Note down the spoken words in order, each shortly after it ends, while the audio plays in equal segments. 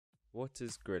What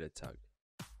is Gtag?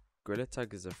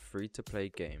 Gtag is a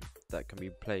free-to-play game that can be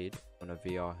played on a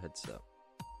VR headset.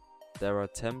 There are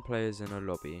 10 players in a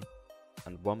lobby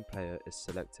and 1 player is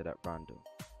selected at random.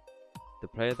 The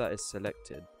player that is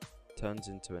selected turns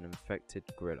into an infected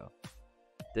gorilla.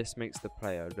 This makes the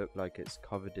player look like it's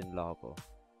covered in lava.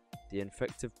 The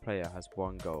infected player has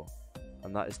one goal,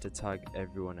 and that is to tag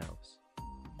everyone else.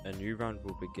 A new round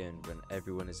will begin when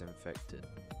everyone is infected.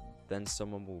 Then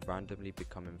someone will randomly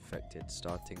become infected,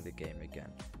 starting the game again.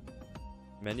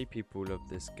 Many people love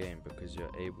this game because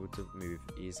you're able to move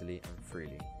easily and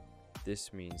freely.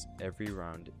 This means every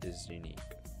round is unique.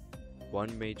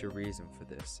 One major reason for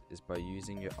this is by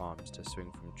using your arms to swing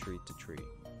from tree to tree.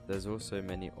 There's also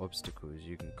many obstacles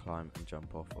you can climb and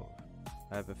jump off of.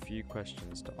 I have a few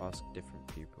questions to ask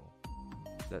different people.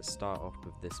 Let's start off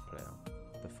with this player.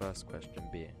 The first question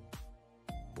being,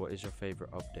 what is your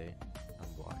favourite update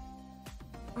and why?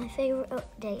 My favourite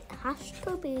update has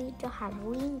to be the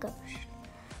Halloween ghost,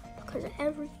 because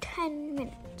every 10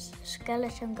 minutes a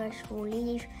skeleton ghost will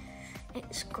leave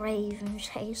its grave and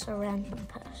chase a random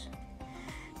person.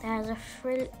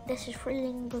 This is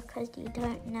thrilling because you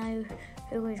don't know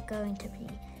who is going to be.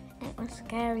 It was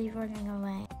scary running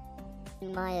away.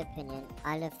 In my opinion,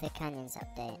 I love the Canyons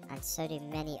update, and so do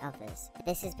many others.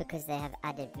 This is because they have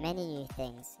added many new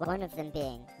things, one of them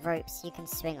being ropes you can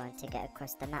swing on to get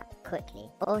across the map quickly.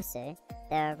 Also,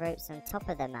 there are ropes on top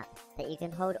of the map that you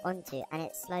can hold onto and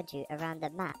it slides you around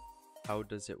the map. How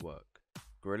does it work?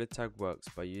 Gtag works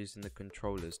by using the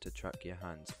controllers to track your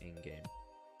hands in-game.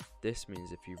 This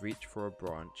means if you reach for a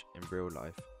branch in real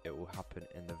life, it will happen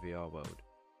in the VR world.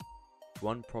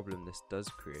 One problem this does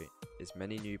create is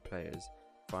many new players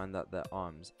find that their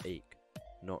arms ache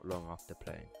not long after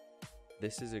playing.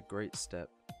 This is a great step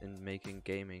in making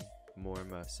gaming more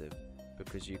immersive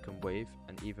because you can wave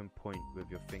and even point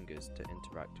with your fingers to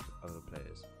interact with other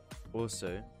players.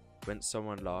 Also, when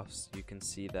someone laughs, you can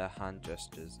see their hand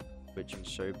gestures, which can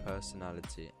show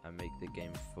personality and make the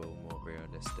game feel more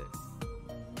realistic.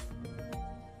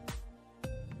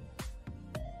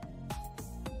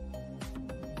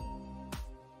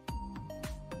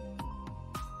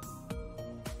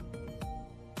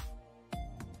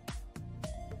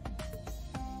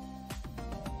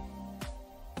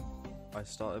 I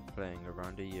started playing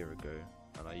around a year ago,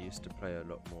 and I used to play a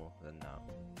lot more than now.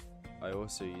 I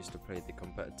also used to play the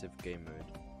competitive game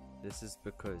mode. This is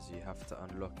because you have to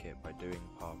unlock it by doing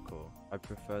parkour. I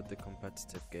preferred the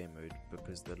competitive game mode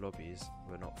because the lobbies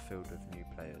were not filled with new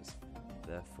players,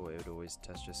 therefore it would always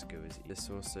test your skills. This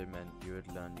also meant you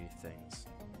would learn new things.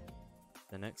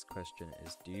 The next question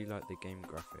is, do you like the game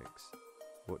graphics?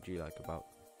 What do you like about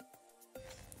them?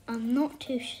 I'm not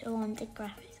too sure on the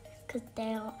graphics because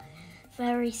they are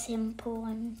very simple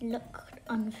and look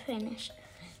unfinished.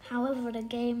 However, the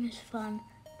game is fun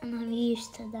and I'm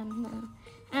used to them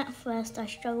now. At first I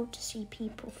struggled to see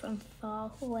people from far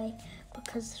away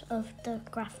because of the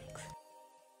graphics.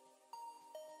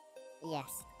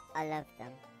 Yes, I love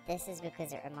them. This is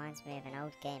because it reminds me of an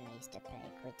old game I used to play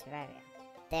called Terraria.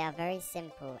 They are very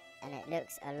simple and it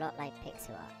looks a lot like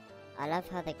pixel art. I love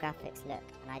how the graphics look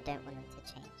and I don't want them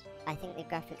to change. I think the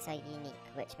graphics are unique,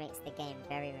 which makes the game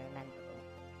very memorable.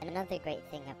 Another great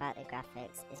thing about the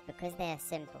graphics is because they are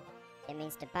simple, it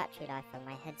means the battery life on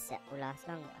my headset will last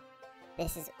longer.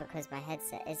 This is because my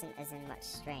headset isn't as in much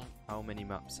strain. How many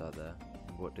maps are there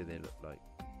and what do they look like?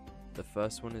 The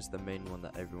first one is the main one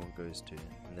that everyone goes to,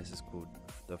 and this is called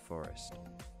the forest.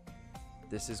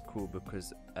 This is cool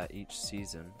because at each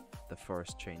season the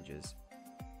forest changes.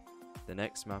 The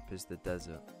next map is the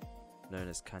desert, known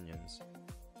as Canyons.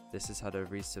 This has had a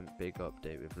recent big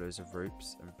update with loads of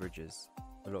ropes and bridges.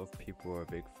 A lot of people are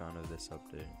a big fan of this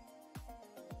update.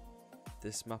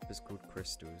 This map is called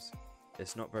Crystals.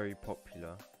 It's not very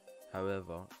popular,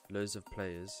 however, loads of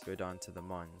players go down to the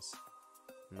mines,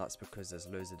 and that's because there's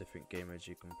loads of different game modes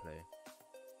you can play.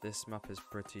 This map is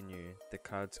pretty new, the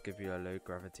clouds give you a low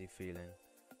gravity feeling,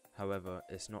 however,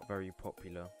 it's not very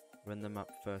popular. When the map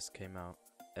first came out,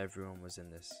 everyone was in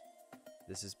this.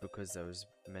 This is because there was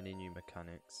many new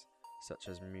mechanics, such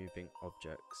as moving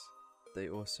objects. They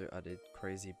also added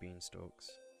crazy beanstalks.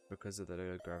 Because of the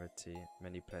low gravity,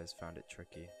 many players found it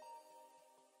tricky.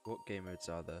 What game modes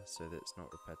are there so that it's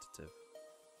not repetitive?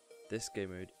 This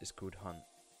game mode is called Hunt.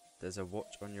 There's a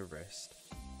watch on your wrist,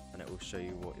 and it will show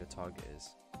you what your target is.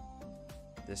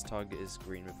 This target is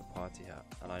green with a party hat,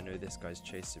 and I know this guy's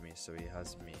chasing me, so he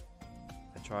has me.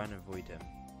 I try and avoid him,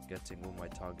 getting all my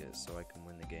targets so I can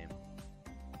win the game.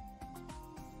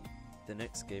 The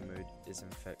next game mode is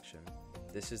Infection.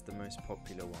 This is the most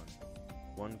popular one.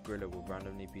 One gorilla will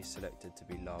randomly be selected to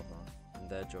be lava, and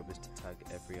their job is to tag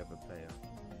every other player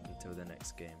until the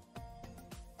next game.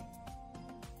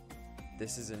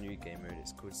 This is a new game mode,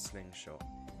 it's called Slingshot.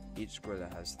 Each gorilla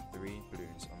has 3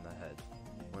 balloons on their head.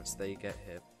 Once they get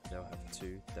hit, they'll have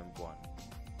 2, then 1,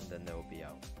 and then they'll be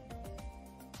out.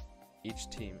 Each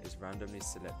team is randomly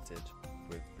selected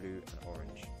with blue and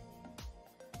orange.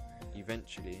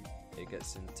 Eventually, it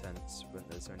gets intense when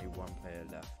there's only 1 player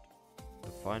left.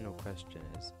 The final question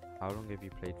is, how long have you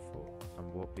played for,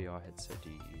 and what VR headset do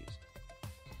you use?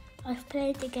 I've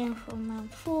played the game for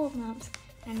around 4 months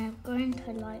and I've grown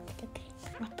to like the game.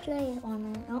 I play on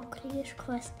an Oculus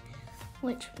Quest,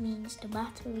 which means the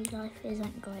battery life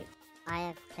isn't great. I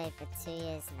have played for 2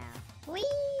 years now. Whee!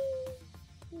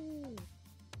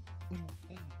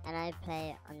 And I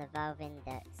play on the Valve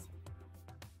Index.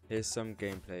 Here's some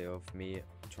gameplay of me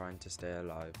trying to stay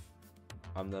alive.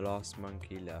 I'm the last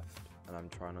monkey left and I'm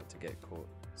trying not to get caught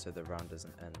so the round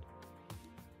doesn't end.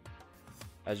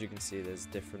 As you can see, there's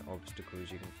different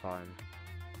obstacles you can climb.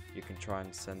 You can try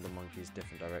and send the monkeys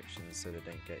different directions so they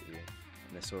don't get you,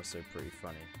 and it's also pretty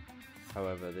funny.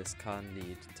 However, this can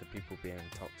lead to people being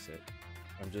toxic.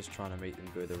 I'm just trying to make them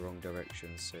go the wrong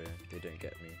direction so they don't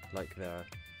get me. Like there,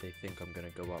 they think I'm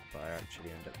going to go up but I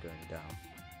actually end up going down.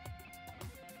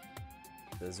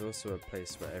 There's also a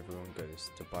place where everyone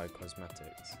goes to buy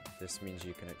cosmetics. This means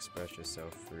you can express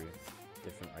yourself through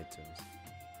different items,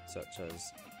 such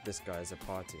as this guy has a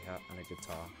party hat and a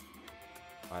guitar.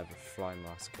 I have a fly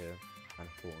mask here and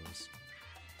horns.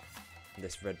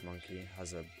 This red monkey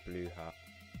has a blue hat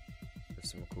with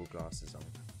some cool glasses on.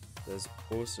 There's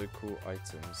also cool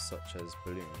items such as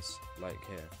balloons, like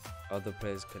here. Other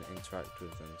players can interact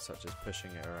with them, such as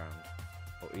pushing it around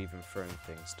or even throwing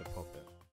things to pop it.